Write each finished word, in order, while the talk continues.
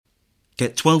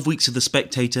Get 12 weeks of The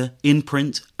Spectator in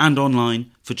print and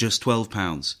online for just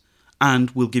 £12.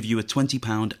 And we'll give you a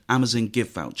 £20 Amazon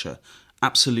gift voucher,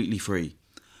 absolutely free.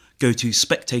 Go to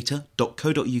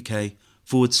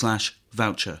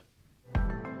spectator.co.uk/voucher.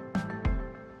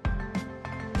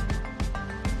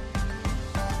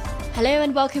 Hello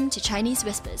and welcome to Chinese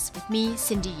Whispers with me,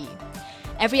 Cindy Yu.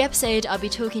 Every episode I'll be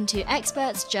talking to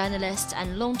experts, journalists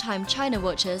and long-time China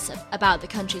watchers about the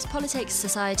country's politics,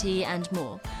 society and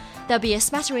more. There'll be a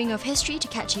smattering of history to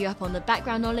catch you up on the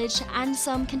background knowledge and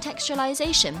some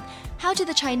contextualization. How do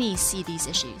the Chinese see these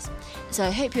issues? So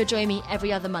I hope you'll join me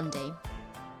every other Monday.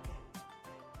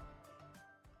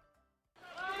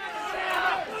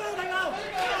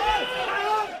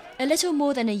 A little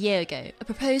more than a year ago, a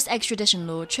proposed extradition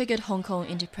law triggered Hong Kong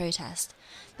into protest.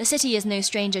 The city is no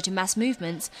stranger to mass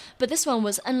movements, but this one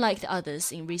was unlike the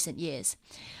others in recent years.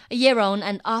 A year on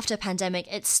and after a pandemic,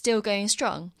 it's still going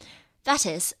strong. That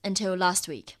is, until last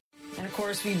week. And of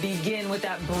course, we begin with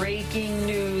that breaking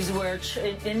news where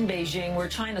in Beijing, where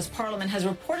China's parliament has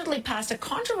reportedly passed a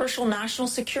controversial national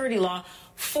security law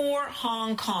for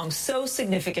Hong Kong. So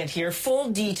significant here. Full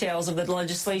details of the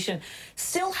legislation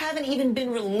still haven't even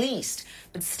been released.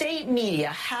 But state media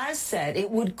has said it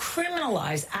would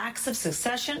criminalize acts of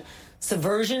secession,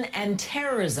 subversion and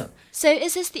terrorism. So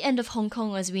is this the end of Hong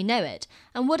Kong as we know it?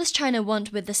 And what does China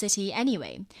want with the city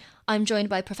anyway? I'm joined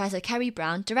by Professor Kerry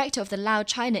Brown, Director of the Lao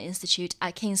China Institute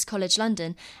at King's College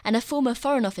London and a former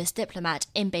Foreign Office diplomat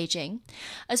in Beijing,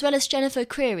 as well as Jennifer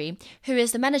Creery, who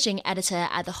is the Managing Editor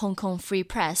at the Hong Kong Free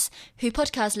Press, who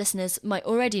podcast listeners might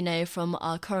already know from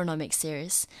our Coronomics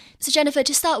series. So Jennifer,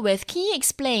 to start with, can you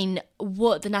explain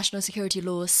what the National Security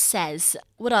Law says?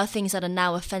 What are things that are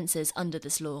now offences under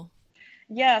this law?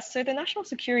 Yeah, so the National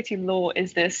Security Law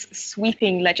is this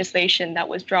sweeping legislation that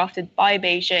was drafted by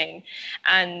Beijing,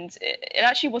 and it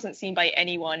actually wasn't seen by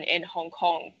anyone in Hong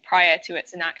Kong prior to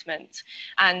its enactment.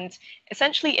 And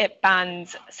essentially it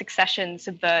bans secession,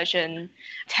 subversion,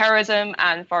 terrorism,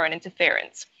 and foreign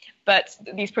interference. But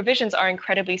these provisions are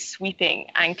incredibly sweeping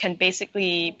and can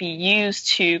basically be used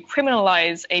to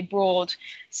criminalize a broad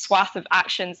swath of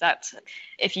actions that,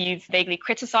 if you've vaguely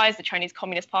criticized the Chinese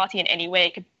Communist Party in any way,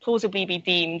 it could plausibly be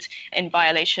deemed in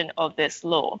violation of this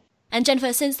law. And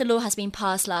Jennifer, since the law has been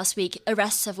passed last week,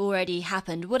 arrests have already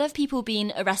happened. What have people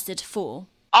been arrested for?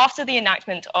 After the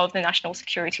enactment of the National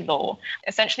Security Law,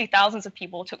 essentially thousands of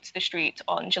people took to the street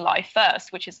on July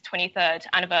 1st, which is the 23rd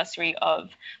anniversary of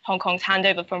Hong Kong's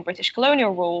handover from British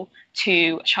colonial rule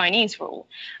to Chinese rule.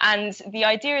 And the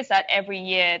idea is that every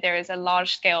year there is a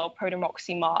large-scale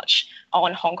pro-democracy march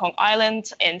on Hong Kong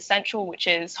Island in Central, which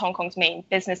is Hong Kong's main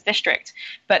business district.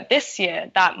 But this year,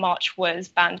 that march was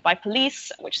banned by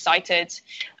police, which cited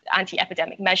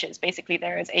anti-epidemic measures. Basically,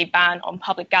 there is a ban on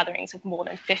public gatherings of more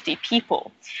than 50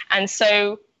 people. And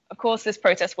so, of course, this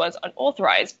protest was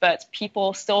unauthorized, but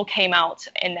people still came out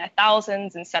in their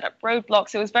thousands and set up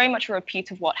roadblocks. It was very much a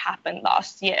repeat of what happened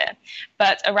last year.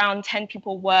 But around 10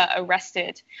 people were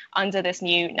arrested under this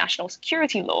new national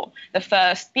security law. The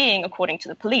first being, according to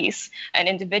the police, an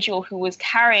individual who was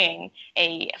carrying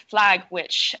a flag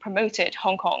which promoted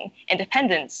Hong Kong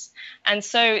independence. And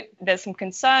so there's some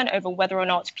concern over whether or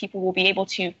not people will be able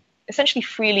to essentially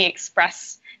freely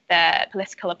express their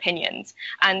political opinions.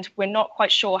 And we're not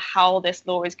quite sure how this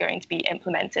law is going to be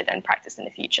implemented and practiced in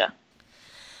the future.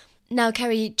 Now,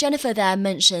 Kerry, Jennifer there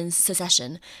mentions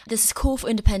secession. This call for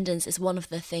independence is one of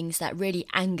the things that really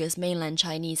angers mainland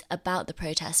Chinese about the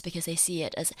protests because they see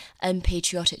it as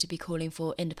unpatriotic to be calling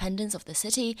for independence of the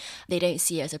city. They don't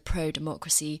see it as a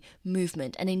pro-democracy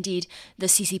movement. And indeed, the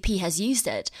CCP has used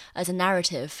it as a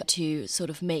narrative to sort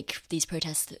of make these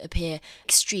protests appear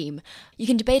extreme. You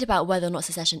can debate about whether or not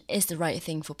secession is the right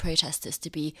thing for protesters to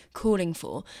be calling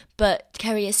for. But,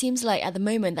 Kerry, it seems like at the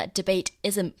moment that debate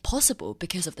isn't possible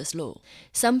because of this law.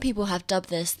 Some people have dubbed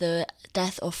this the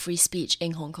death of free speech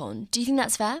in Hong Kong. Do you think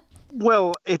that's fair?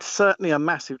 Well, it's certainly a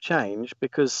massive change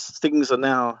because things are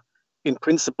now, in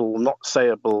principle, not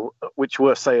sayable, which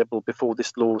were sayable before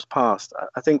this law was passed.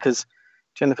 I think, as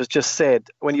Jennifer's just said,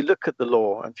 when you look at the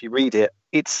law, and if you read it,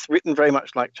 it's written very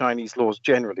much like Chinese laws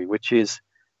generally, which is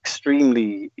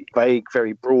extremely vague,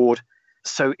 very broad.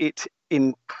 So it,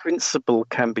 in principle,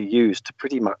 can be used to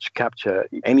pretty much capture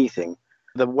anything.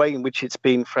 The way in which it's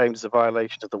been framed as a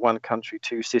violation of the one country,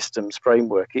 two systems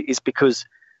framework is because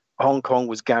Hong Kong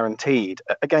was guaranteed,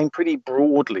 again, pretty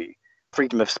broadly,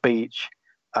 freedom of speech,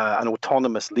 an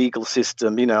autonomous legal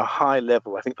system, a high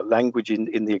level. I think the language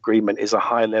in the agreement is a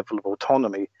high level of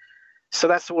autonomy. So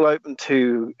that's all open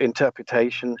to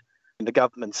interpretation. And the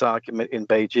government's argument in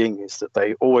Beijing is that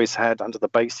they always had, under the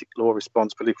basic law,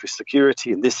 responsibility for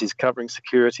security, and this is covering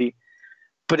security.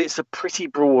 But it's a pretty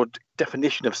broad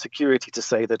definition of security to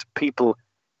say that people,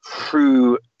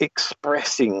 through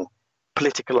expressing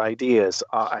political ideas,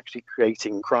 are actually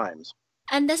creating crimes.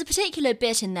 And there's a particular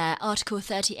bit in there, Article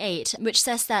 38, which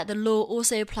says that the law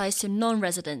also applies to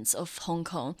non-residents of Hong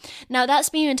Kong. Now, that's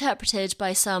been interpreted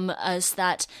by some as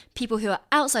that people who are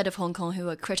outside of Hong Kong who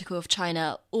are critical of China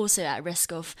are also at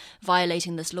risk of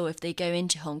violating this law if they go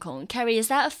into Hong Kong. Kerry, is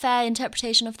that a fair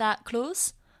interpretation of that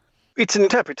clause? It's an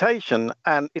interpretation,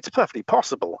 and it's perfectly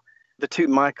possible. The two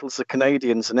Michaels, the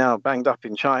Canadians, are now banged up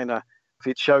in China.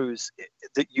 It shows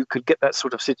that you could get that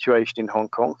sort of situation in Hong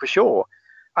Kong, for sure.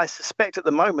 I suspect at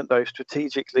the moment, though,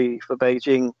 strategically for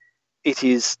Beijing, it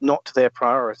is not their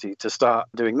priority to start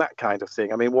doing that kind of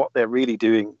thing. I mean, what they're really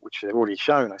doing, which they've already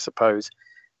shown, I suppose,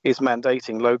 is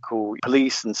mandating local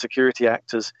police and security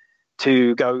actors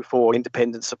to go for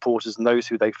independent supporters and those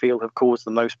who they feel have caused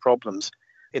the most problems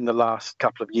in the last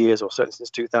couple of years, or certainly since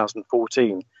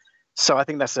 2014. So I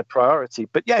think that's a priority.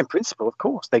 But yeah, in principle, of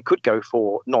course, they could go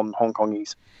for non-Hong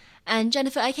Kongese. And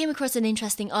Jennifer, I came across an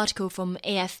interesting article from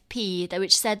AFP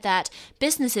which said that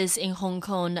businesses in Hong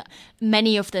Kong,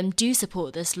 many of them do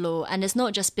support this law, and it's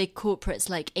not just big corporates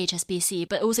like HSBC,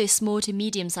 but also small to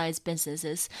medium-sized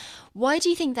businesses. Why do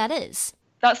you think that is?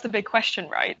 That's the big question,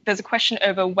 right? There's a question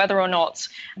over whether or not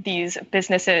these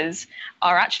businesses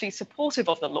are actually supportive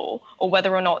of the law, or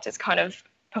whether or not it's kind of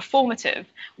performative,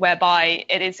 whereby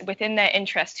it is within their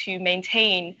interest to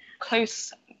maintain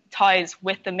close ties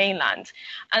with the mainland.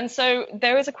 And so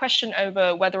there is a question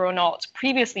over whether or not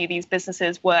previously these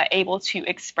businesses were able to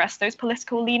express those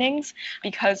political leanings,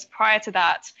 because prior to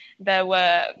that, there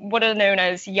were what are known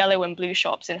as yellow and blue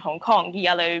shops in Hong Kong.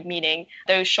 Yellow meaning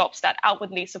those shops that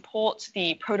outwardly support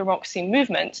the pro-democracy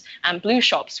movement, and blue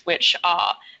shops which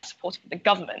are supportive of the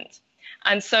government.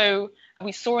 And so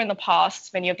we saw in the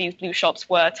past many of these blue shops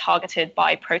were targeted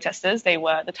by protesters. They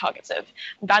were the targets of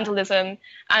vandalism.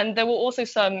 And there were also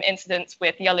some incidents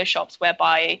with yellow shops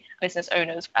whereby business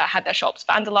owners had their shops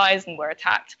vandalized and were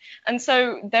attacked. And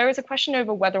so there is a question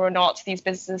over whether or not these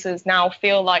businesses now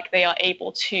feel like they are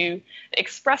able to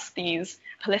express these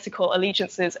political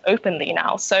allegiances openly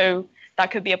now. So that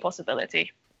could be a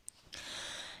possibility.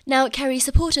 Now, Kerry,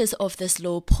 supporters of this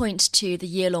law point to the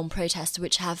year-long protests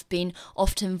which have been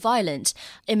often violent.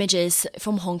 Images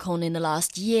from Hong Kong in the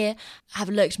last year have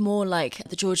looked more like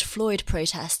the George Floyd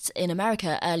protests in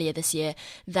America earlier this year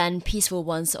than peaceful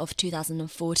ones of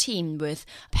 2014, with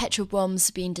petrol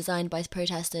bombs being designed by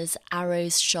protesters,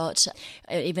 arrows shot,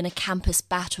 even a campus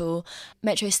battle,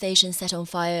 metro stations set on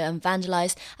fire and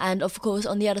vandalised, and of course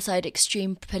on the other side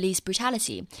extreme police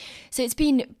brutality. So it's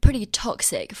been pretty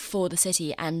toxic for the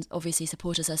city, and obviously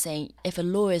supporters are saying if a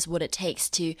law is what it takes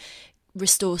to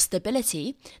restore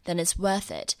stability, then it's worth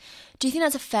it. Do you think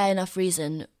that's a fair enough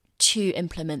reason to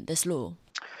implement this law?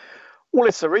 Well,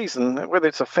 it's a reason. Whether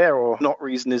it's a fair or not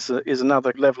reason is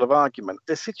another level of argument.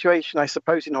 The situation, I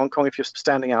suppose, in Hong Kong, if you're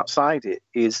standing outside it,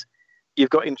 is you've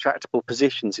got intractable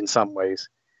positions in some ways.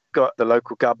 You've got the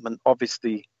local government,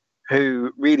 obviously,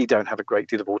 who really don't have a great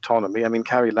deal of autonomy. I mean,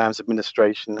 Carrie Lam's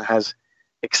administration has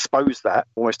exposed that,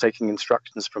 almost taking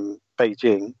instructions from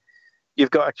Beijing.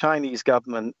 You've got a Chinese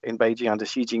government in Beijing under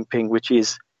Xi Jinping, which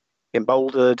is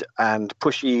emboldened and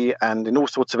pushy, and in all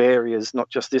sorts of areas, not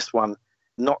just this one,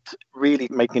 not really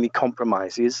making any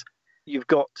compromises. You've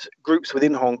got groups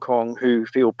within Hong Kong who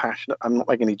feel passionate. I'm not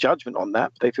making any judgment on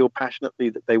that. But they feel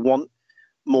passionately that they want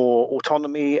more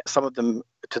autonomy, some of them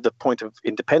to the point of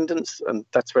independence, and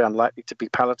that's very unlikely to be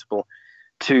palatable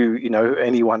to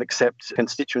anyone except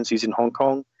constituencies in Hong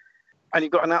Kong. And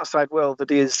you've got an outside world that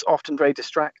is often very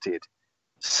distracted.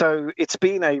 So it's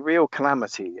been a real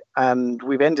calamity, and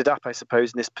we've ended up, I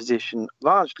suppose, in this position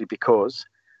largely because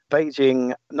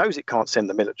Beijing knows it can't send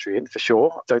the military in, for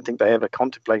sure. I don't think they ever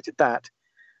contemplated that.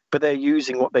 But they're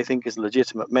using what they think is a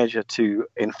legitimate measure to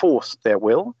enforce their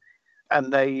will.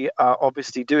 And they are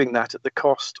obviously doing that at the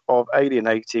cost of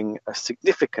alienating a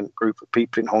significant group of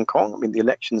people in Hong Kong. I mean, the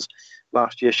elections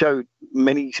last year showed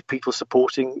many people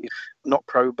supporting not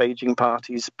pro-Beijing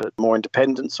parties, but more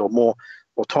independents or more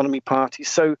autonomy parties.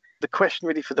 So the question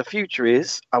really for the future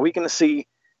is, are we going to see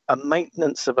a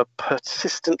maintenance of a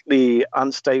persistently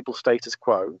unstable status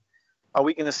quo? Are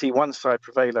we going to see one side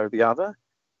prevail over the other?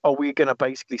 Are we going to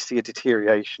basically see a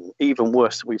deterioration, even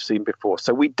worse than we've seen before?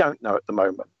 So we don't know at the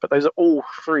moment. But those are all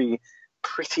three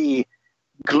pretty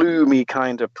gloomy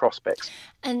kind of prospects.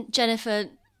 And Jennifer,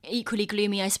 equally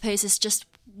gloomy, I suppose, is just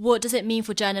what does it mean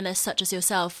for journalists such as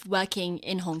yourself working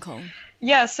in Hong Kong?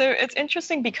 Yeah, so it's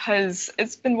interesting because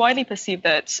it's been widely perceived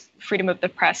that freedom of the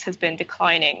press has been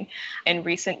declining in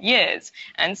recent years.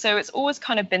 And so it's always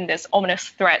kind of been this ominous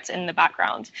threat in the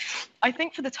background. I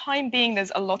think for the time being,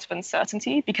 there's a lot of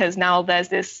uncertainty because now there's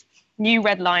this new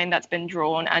red line that's been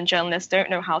drawn and journalists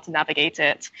don't know how to navigate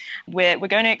it. We're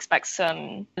going to expect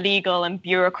some legal and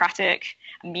bureaucratic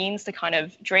means to kind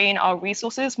of drain our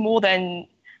resources more than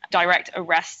direct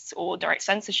arrests or direct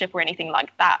censorship or anything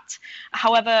like that.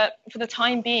 However, for the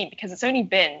time being, because it's only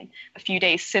been a few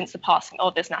days since the passing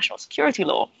of this national security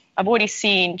law, I've already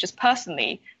seen, just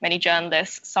personally, many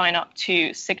journalists sign up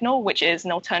to Signal, which is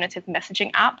an alternative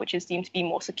messaging app, which is deemed to be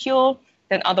more secure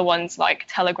than other ones like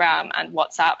Telegram and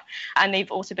WhatsApp. And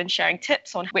they've also been sharing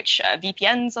tips on which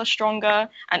VPNs are stronger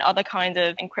and other kind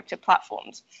of encrypted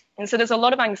platforms. And so there's a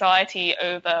lot of anxiety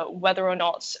over whether or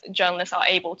not journalists are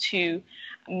able to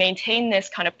maintain this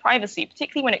kind of privacy,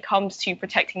 particularly when it comes to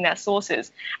protecting their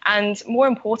sources. And more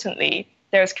importantly,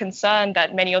 there's concern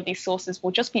that many of these sources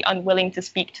will just be unwilling to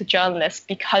speak to journalists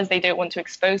because they don't want to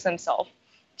expose themselves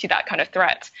to that kind of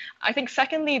threat. I think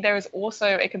secondly, there is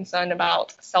also a concern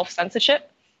about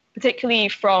self-censorship, particularly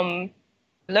from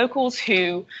locals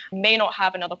who may not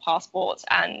have another passport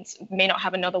and may not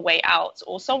have another way out,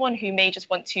 or someone who may just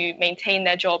want to maintain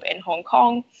their job in Hong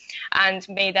Kong and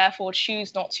may therefore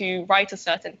choose not to write a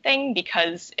certain thing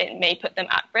because it may put them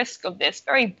at risk of this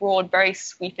very broad, very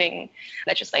sweeping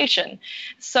legislation.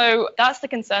 So that's the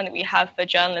concern that we have for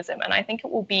journalism. And I think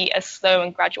it will be a slow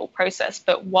and gradual process,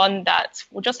 but one that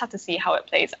we'll just have to see how it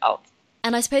plays out.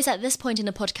 And I suppose at this point in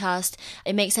the podcast,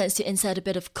 it makes sense to insert a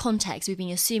bit of context. We've been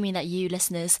assuming that you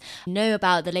listeners know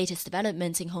about the latest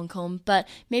developments in Hong Kong, but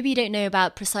maybe you don't know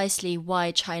about precisely why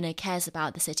China cares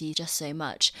about the city just so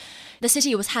much. The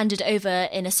city was handed over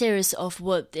in a series of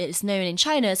what is known in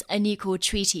China as unequal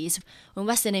treaties when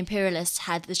Western imperialists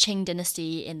had the Qing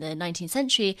dynasty in the 19th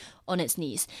century on its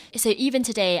knees. So even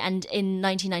today, and in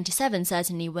 1997,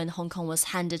 certainly when Hong Kong was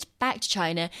handed back to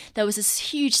China, there was this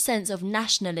huge sense of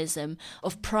nationalism,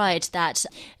 of pride that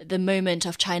the moment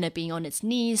of China being on its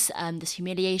knees, this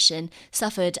humiliation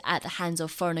suffered at the hands of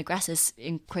foreign aggressors,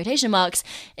 in quotation marks,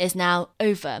 is now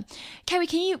over. Kerry,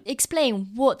 can you explain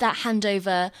what that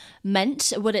handover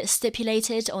meant, what it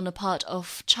stipulated on the part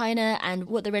of China, and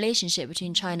what the relationship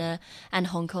between China and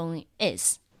Hong Kong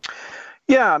is?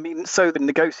 Yeah, I mean, so the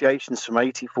negotiations from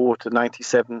 84 to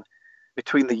 97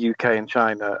 between the UK and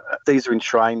China, these are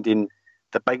enshrined in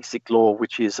the basic law,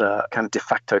 which is a kind of de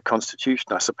facto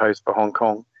constitution, I suppose, for Hong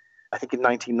Kong. I think in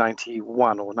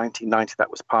 1991 or 1990 that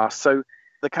was passed. So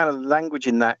the kind of language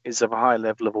in that is of a high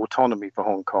level of autonomy for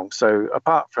Hong Kong. So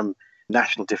apart from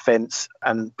national defence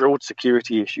and broad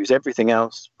security issues, everything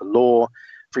else, the law,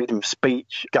 freedom of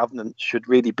speech, governance should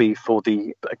really be for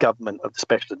the government of the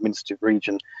special administrative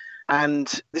region. And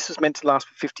this was meant to last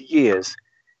for 50 years.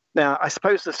 Now, I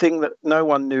suppose the thing that no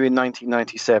one knew in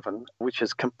 1997, which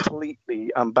has completely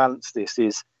unbalanced this,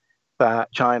 is that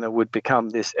China would become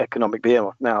this economic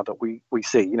behemoth now that we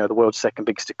see, you know, the world's second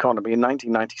biggest economy. In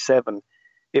 1997,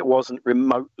 it wasn't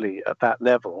remotely at that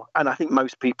level. And I think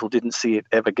most people didn't see it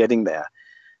ever getting there.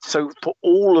 So for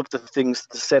all of the things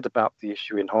that are said about the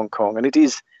issue in Hong Kong, and it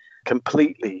is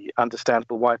completely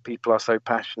understandable why people are so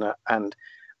passionate and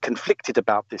conflicted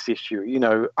about this issue. You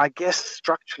know, I guess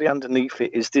structurally underneath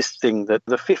it is this thing that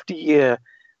the 50-year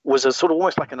was a sort of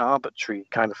almost like an arbitrary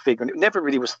kind of figure. And it never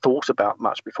really was thought about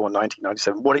much before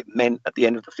 1997, what it meant at the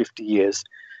end of the 50 years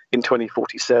in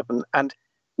 2047. And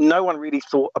no one really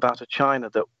thought about a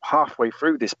China that halfway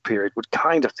through this period would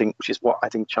kind of think, which is what I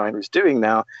think China is doing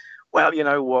now, well, you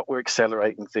know what, we're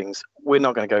accelerating things. We're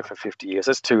not going to go for 50 years.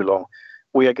 That's too long.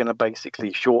 We are going to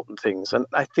basically shorten things. And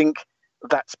I think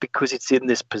that's because it's in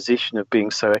this position of being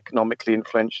so economically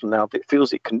influential now that it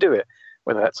feels it can do it.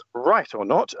 Whether that's right or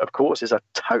not, of course, is a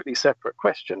totally separate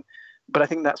question. But I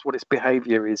think that's what its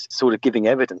behaviour is sort of giving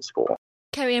evidence for.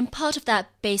 Kerry, and part of that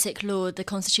basic law, the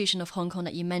Constitution of Hong Kong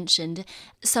that you mentioned,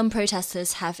 some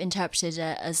protesters have interpreted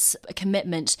it as a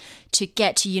commitment to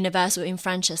get to universal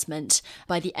enfranchisement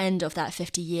by the end of that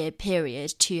 50-year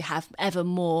period, to have ever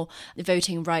more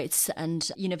voting rights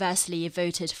and universally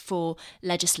voted for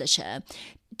legislature.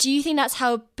 Do you think that's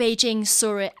how Beijing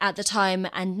saw it at the time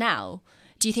and now?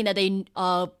 Do you think that they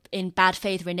are in bad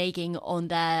faith reneging on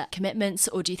their commitments,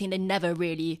 or do you think they never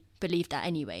really believed that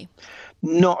anyway?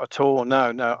 Not at all.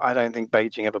 No, I don't think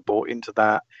Beijing ever bought into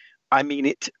that. I mean,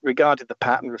 it regarded the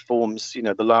patent reforms, you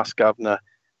know, the last governor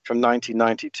from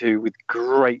 1992 with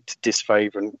great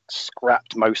disfavour and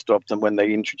scrapped most of them when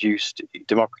they introduced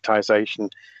democratisation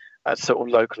at sort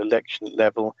of local election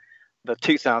level. The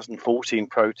 2014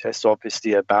 protests,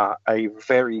 obviously, about a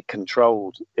very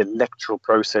controlled electoral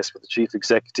process with the chief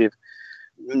executive.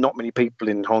 Not many people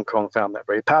in Hong Kong found that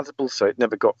very palatable, so it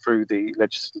never got through the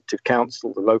Legislative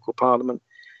Council, the local parliament.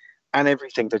 And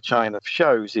everything that China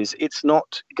shows is it's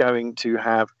not going to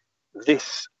have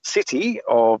this city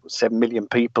of 7 million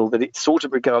people that it sort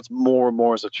of regards more and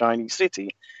more as a Chinese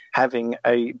city, having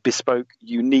a bespoke,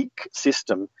 unique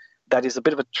system that is a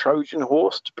bit of a Trojan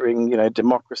horse to bring,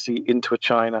 democracy into a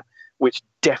China, which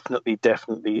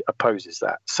definitely opposes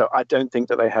that. So I don't think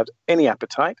that they had any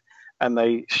appetite, and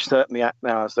they certainly act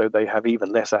now as though they have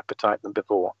even less appetite than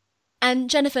before.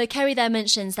 And Jennifer, Kerry there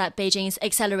mentions that Beijing is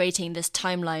accelerating this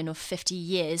timeline of 50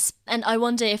 years. And I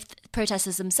wonder if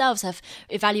protesters themselves have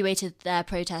evaluated their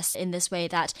protests in this way,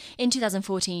 that in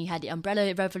 2014 you had the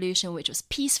Umbrella Revolution, which was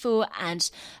peaceful, and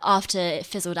after it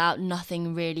fizzled out,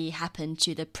 nothing really happened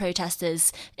to the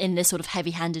protesters in this sort of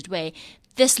heavy-handed way.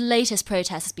 This latest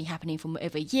protest has been happening for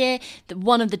over a year.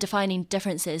 One of the defining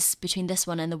differences between this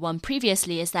one and the one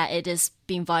previously is that it has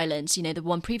been violent. The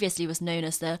one previously was known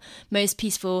as the most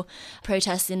peaceful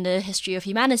protest in the history of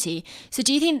humanity. So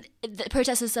do you think the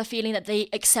protesters are feeling that they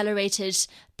accelerated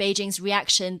Beijing's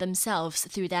reaction themselves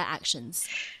through their actions?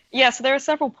 Yeah, so there are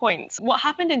several points. What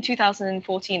happened in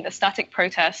 2014, the static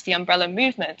protest, the umbrella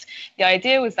movement, the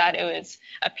idea was that it was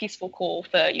a peaceful call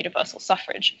for universal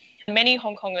suffrage. Many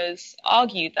Hong Kongers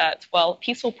argued that,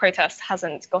 peaceful protest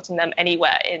hasn't gotten them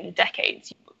anywhere in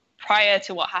decades. Prior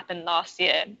to what happened last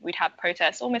year, we'd have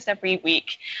protests almost every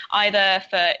week, either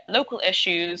for local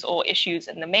issues or issues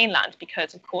in the mainland,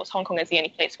 because, of course, Hong Kong is the only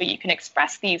place where you can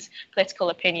express these political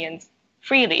opinions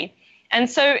freely. And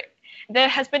so there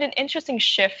has been an interesting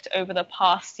shift over the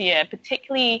past year,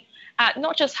 particularly at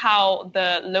not just how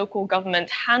the local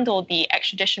government handled the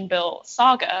extradition bill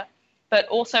saga, but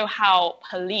also how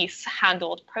police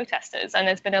handled protesters. And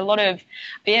there's been a lot of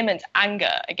vehement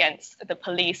anger against the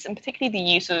police, and particularly the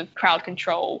use of crowd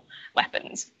control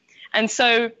weapons. And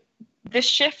so this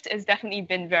shift has definitely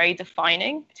been very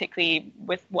defining, particularly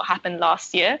with what happened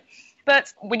last year.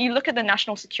 But when you look at the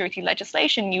national security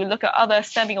legislation, you look at other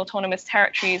semi-autonomous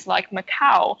territories like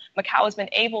Macau. Macau has been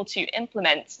able to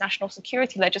implement national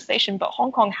security legislation, but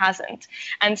Hong Kong hasn't.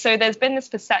 And so there's been this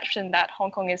perception that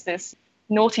Hong Kong is this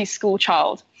naughty school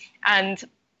child. And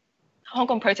Hong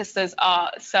Kong protesters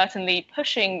are certainly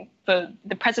pushing for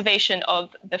the preservation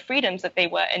of the freedoms that they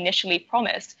were initially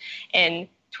promised in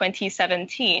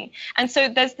 2017. And so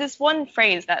there's this one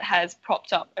phrase that has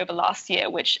propped up over last year,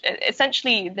 which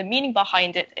essentially the meaning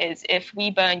behind it is, if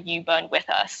we burn, you burn with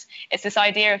us. It's this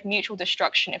idea of mutual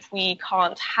destruction. If we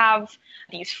can't have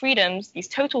these freedoms, these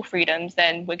total freedoms,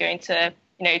 then we're going to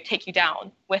take you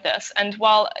down with us. And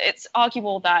while it's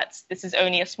arguable that this is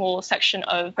only a small section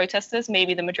of protesters,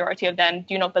 maybe the majority of them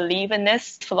do not believe in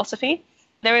this philosophy,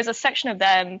 there is a section of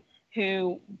them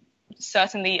who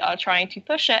certainly are trying to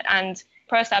push it. And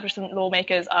pro-establishment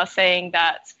lawmakers are saying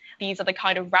that these are the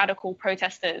kind of radical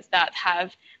protesters that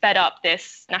have fed up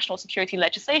this national security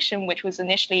legislation, which was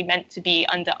initially meant to be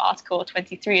under Article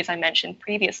 23, as I mentioned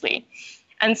previously.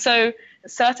 And so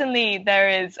certainly there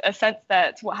is a sense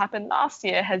that what happened last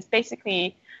year has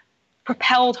basically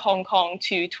propelled Hong Kong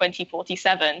to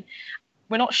 2047.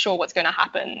 We're not sure what's going to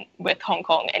happen with Hong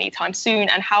Kong anytime soon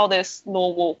and how this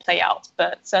law will play out.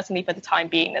 But certainly for the time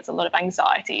being, there's a lot of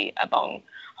anxiety among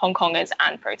Hong Kongers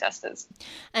and protesters.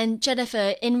 And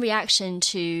Jennifer, in reaction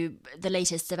to the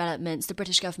latest developments, the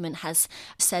British government has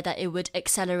said that it would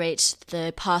accelerate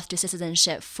the path to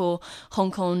citizenship for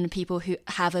Hong Kong people who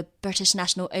have a British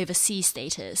national overseas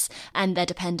status and their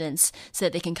dependents, so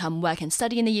that they can come work and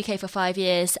study in the UK for 5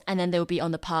 years, and then they'll be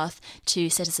on the path to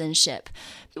citizenship.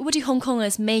 What do Hong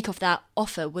Kongers make of that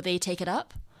offer? Will they take it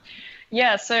up?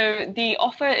 Yeah, so the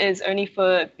offer is only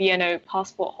for BNO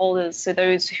passport holders, so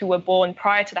those who were born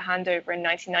prior to the handover in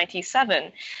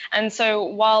 1997. And so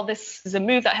while this is a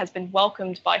move that has been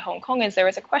welcomed by Hong Kongers, there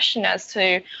is a question as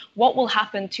to what will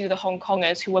happen to the Hong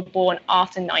Kongers who were born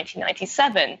after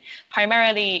 1997,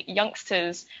 primarily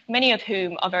youngsters, many of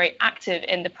whom are very active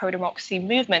in the pro-democracy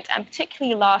movement, and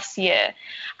particularly last year.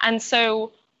 And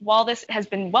so while this has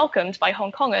been welcomed by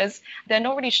Hong Kongers, they're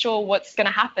not really sure what's going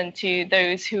to happen to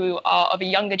those who are of a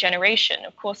younger generation.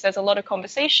 Of course, there's a lot of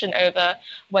conversation over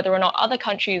whether or not other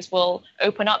countries will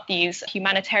open up these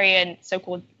humanitarian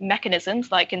so-called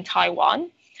mechanisms, like in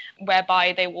Taiwan,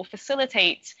 whereby they will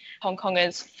facilitate Hong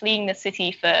Kongers fleeing the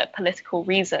city for political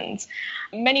reasons.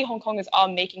 Many Hong Kongers are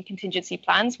making contingency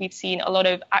plans. We've seen a lot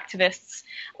of activists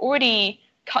already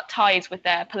cut ties with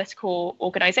their political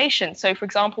organization. So, for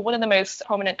example, one of the most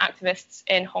prominent activists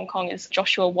in Hong Kong is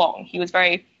Joshua Wong. He was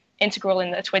very integral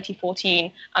in the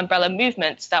 2014 umbrella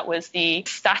movement that was the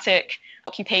static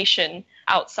occupation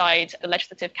outside the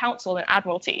Legislative Council and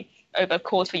Admiralty over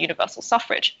calls for universal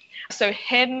suffrage. So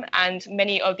him and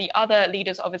many of the other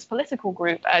leaders of his political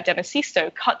group,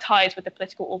 Demosisto, cut ties with the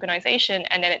political organization,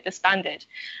 and then it disbanded.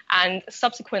 And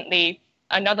subsequently,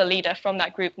 another leader from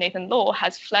that group, Nathan Law,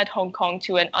 has fled Hong Kong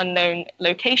to an unknown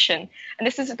location. And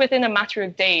this is within a matter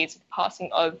of days of the passing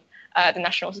of the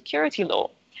national security law.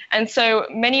 And so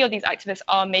many of these activists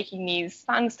are making these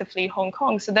plans to flee Hong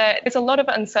Kong. So there's a lot of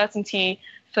uncertainty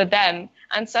for them,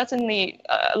 and certainly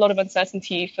a lot of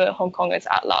uncertainty for Hong Kongers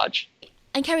at large.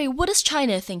 And Kerry, what does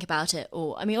China think about it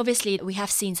all? I mean, obviously, we have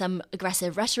seen some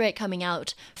aggressive rhetoric coming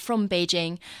out from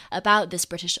Beijing about this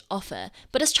British offer.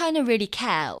 But does China really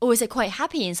care? Or is it quite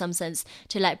happy in some sense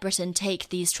to let Britain take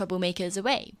these troublemakers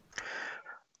away?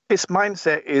 Its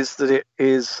mindset is that it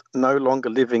is no longer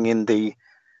living in the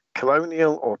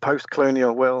colonial or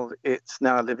post-colonial world. It's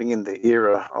now living in the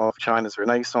era of China's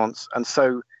Renaissance. And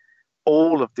so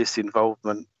all of this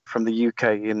involvement from the UK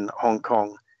in Hong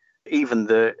Kong, even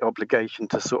the obligation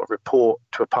to sort of report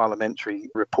to a parliamentary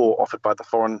report offered by the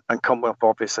Foreign and Commonwealth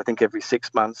Office, I think every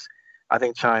 6 months, I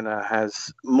think China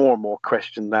has more and more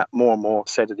questioned that, more and more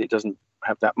said that it doesn't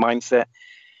have that mindset.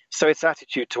 So its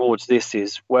attitude towards this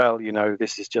is, well,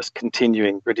 this is just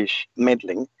continuing British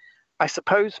meddling. I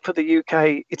suppose for the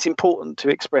UK, it's important to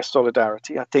express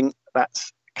solidarity. I think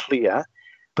that's clear.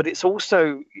 But it's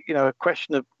also, a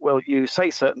question of, well, you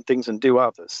say certain things and do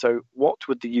others. So what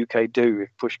would the UK do if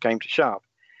push came to shove?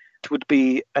 It would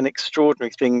be an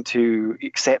extraordinary thing to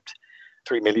accept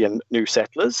 3 million new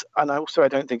settlers. And I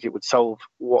don't think it would solve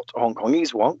what Hong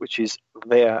Kongese want, which is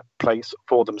their place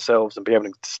for themselves and be able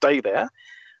to stay there.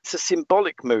 It's a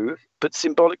symbolic move, but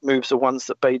symbolic moves are ones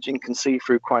that Beijing can see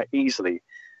through quite easily.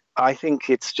 I think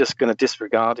it's just going to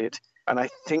disregard it. And I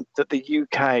think that the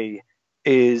UK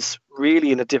is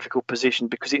really in a difficult position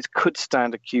because it could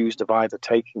stand accused of either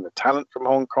taking the talent from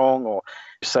Hong Kong or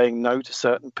saying no to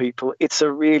certain people. It's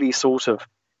a really sort of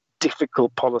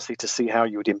difficult policy to see how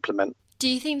you would implement. Do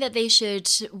you think that they should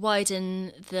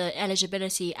widen the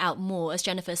eligibility out more? As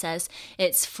Jennifer says,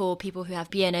 it's for people who have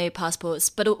BNO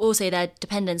passports, but also their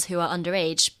dependents who are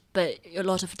underage, but a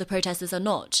lot of the protesters are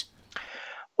not.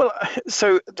 Well,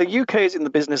 so the UK is in the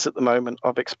business at the moment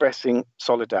of expressing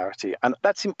solidarity, and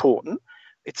that's important.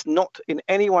 It's not in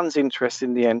anyone's interest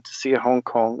in the end to see a Hong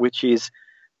Kong which is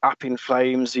up in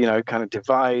flames, kind of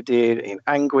divided, in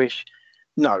anguish.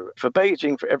 No, for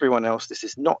Beijing, for everyone else, this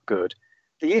is not good.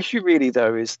 The issue really,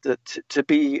 though, is that to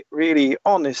be really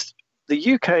honest,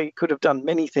 the UK could have done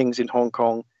many things in Hong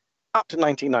Kong up to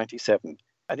 1997,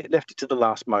 and it left it to the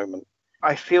last moment.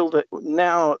 I feel that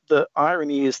now the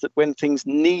irony is that when things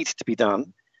need to be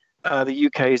done, the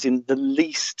UK is in the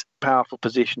least powerful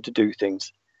position to do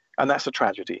things. And that's a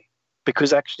tragedy,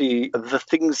 because actually the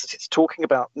things that it's talking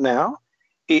about now,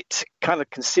 it kind of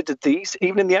considered these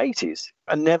even in the 80s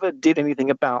and never did anything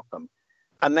about them.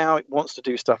 And now it wants to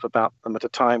do stuff about them at a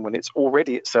time when it's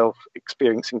already itself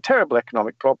experiencing terrible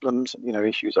economic problems,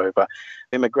 issues over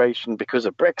immigration because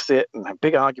of Brexit and have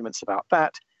big arguments about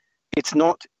that. It's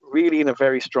not really in a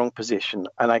very strong position.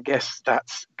 And I guess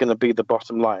that's going to be the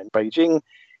bottom line. Beijing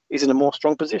is in a more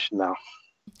strong position now.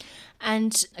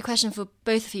 And a question for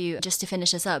both of you, just to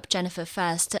finish us up. Jennifer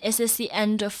first. Is this the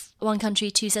end of one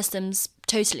country, two systems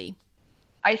totally?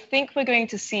 I think we're going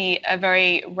to see a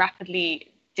very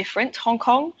rapidly different Hong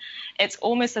Kong. It's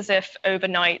almost as if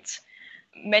overnight,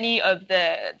 many of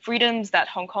the freedoms that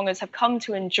Hong Kongers have come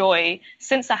to enjoy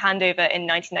since the handover in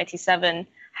 1997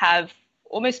 have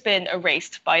almost been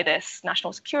erased by this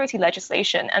national security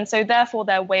legislation. And so therefore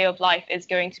their way of life is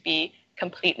going to be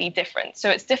completely different. So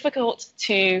it's difficult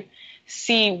to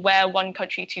see where one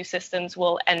country, two systems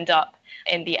will end up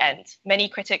in the end. Many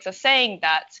critics are saying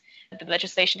that the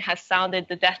legislation has sounded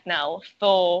the death knell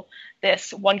for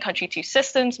this one country, two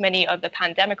systems. Many of the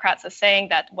pan-democrats are saying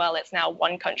that, well, it's now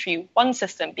one country, one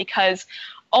system, because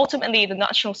ultimately the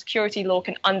national security law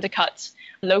can undercut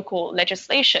local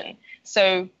legislation.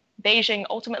 So Beijing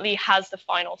ultimately has the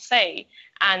final say.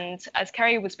 And as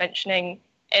Kerry was mentioning,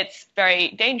 it's very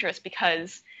dangerous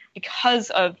because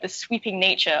of the sweeping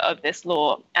nature of this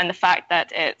law and the fact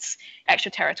that it's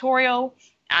extraterritorial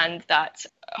and that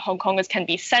Hong Kongers can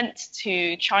be sent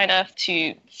to China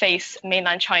to face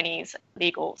mainland Chinese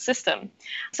legal system.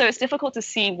 So it's difficult to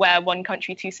see where one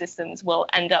country, two systems will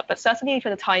end up. But certainly for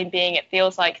the time being, it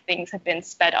feels like things have been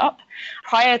sped up.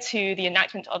 Prior to the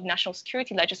enactment of national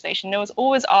security legislation, there was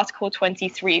always Article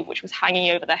 23, which was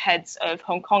hanging over the heads of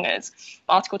Hong Kongers.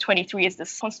 Article 23 is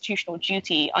this constitutional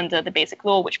duty under the Basic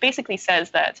Law, which basically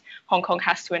says that Hong Kong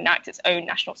has to enact its own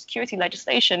national security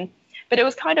legislation. But it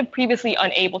was kind of previously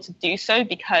unable to do so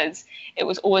because it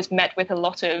was always met with a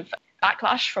lot of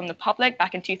backlash from the public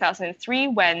back in 2003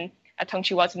 when Tung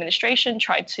Chee-hwa's administration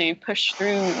tried to push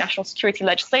through national security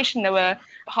legislation. There were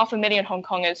 500,000 Hong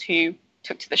Kongers who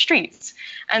took to the streets.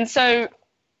 And so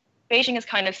Beijing has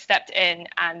kind of stepped in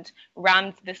and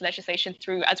rammed this legislation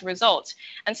through as a result.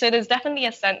 And so there's definitely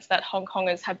a sense that Hong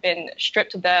Kongers have been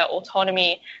stripped of their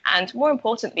autonomy and, more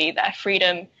importantly, their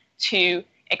freedom to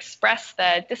express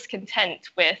their discontent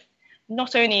with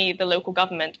not only the local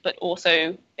government, but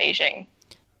also Beijing.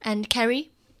 And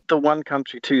Kerry? The one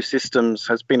country, two systems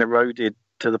has been eroded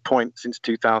to the point since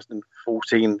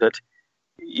 2014 that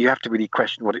you have to really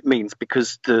question what it means,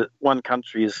 because the one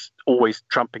country is always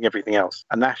trumping everything else.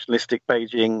 A nationalistic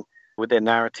Beijing with their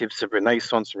narratives of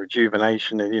renaissance and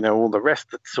rejuvenation and, all the rest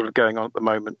that's sort of going on at the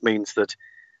moment means that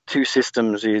two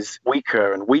systems is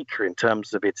weaker and weaker in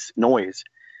terms of its noise.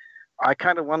 I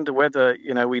kind of wonder whether,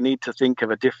 we need to think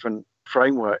of a different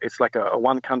framework. It's like a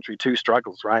one country, two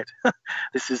struggles, right?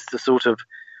 This is the sort of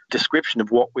description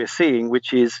of what we're seeing,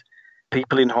 which is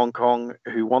people in Hong Kong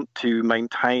who want to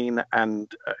maintain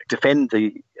and defend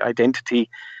the identity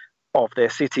of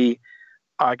their city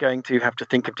are going to have to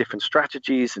think of different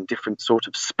strategies and different sort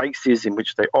of spaces in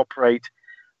which they operate.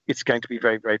 It's going to be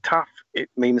very, very tough.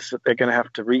 It means that they're going to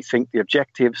have to rethink the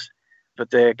objectives, but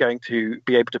they're going to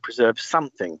be able to preserve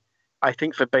something. I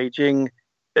think for Beijing,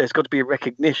 there's got to be a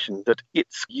recognition that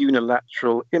its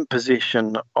unilateral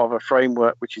imposition of a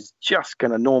framework which is just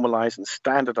going to normalize and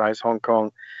standardize Hong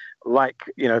Kong like,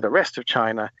 the rest of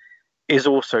China is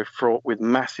also fraught with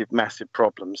massive, massive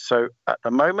problems. So at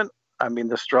the moment,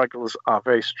 the struggles are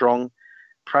very strong.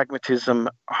 Pragmatism,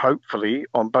 hopefully,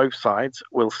 on both sides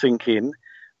will sink in,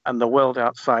 and the world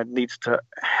outside needs to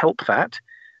help that,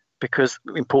 because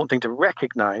the important thing to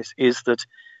recognize is that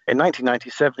in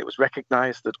 1997, it was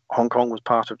recognized that Hong Kong was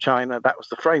part of China. That was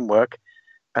the framework.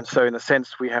 And so in a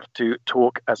sense, we have to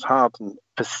talk as hard and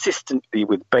persistently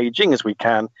with Beijing as we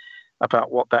can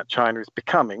about what that China is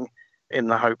becoming, in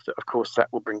the hope that, of course,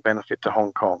 that will bring benefit to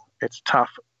Hong Kong. It's tough,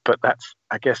 but that's,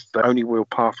 I guess, the only real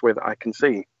pathway that I can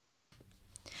see.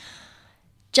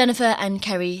 Jennifer and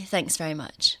Kerry, thanks very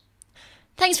much.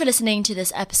 Thanks for listening to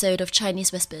this episode of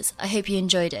Chinese Whispers. I hope you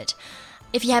enjoyed it.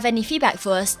 If you have any feedback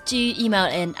for us, do email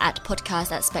in at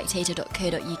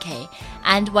podcast@spectator.co.uk.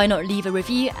 And why not leave a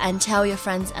review and tell your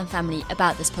friends and family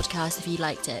about this podcast if you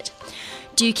liked it.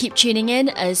 Do keep tuning in,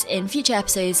 as in future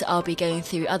episodes I'll be going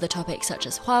through other topics such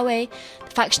as Huawei,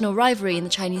 the factional rivalry in the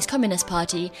Chinese Communist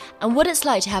Party, and what it's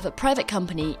like to have a private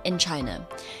company in China.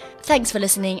 Thanks for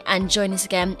listening, and join us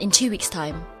again in 2 weeks'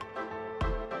 time.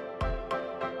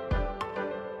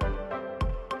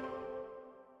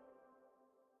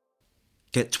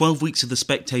 Get 12 weeks of The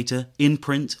Spectator in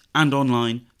print and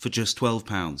online for just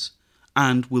 £12.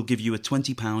 And we'll give you a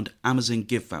 £20 Amazon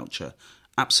gift voucher,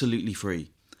 absolutely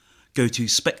free. Go to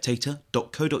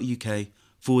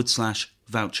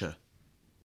spectator.co.uk/voucher.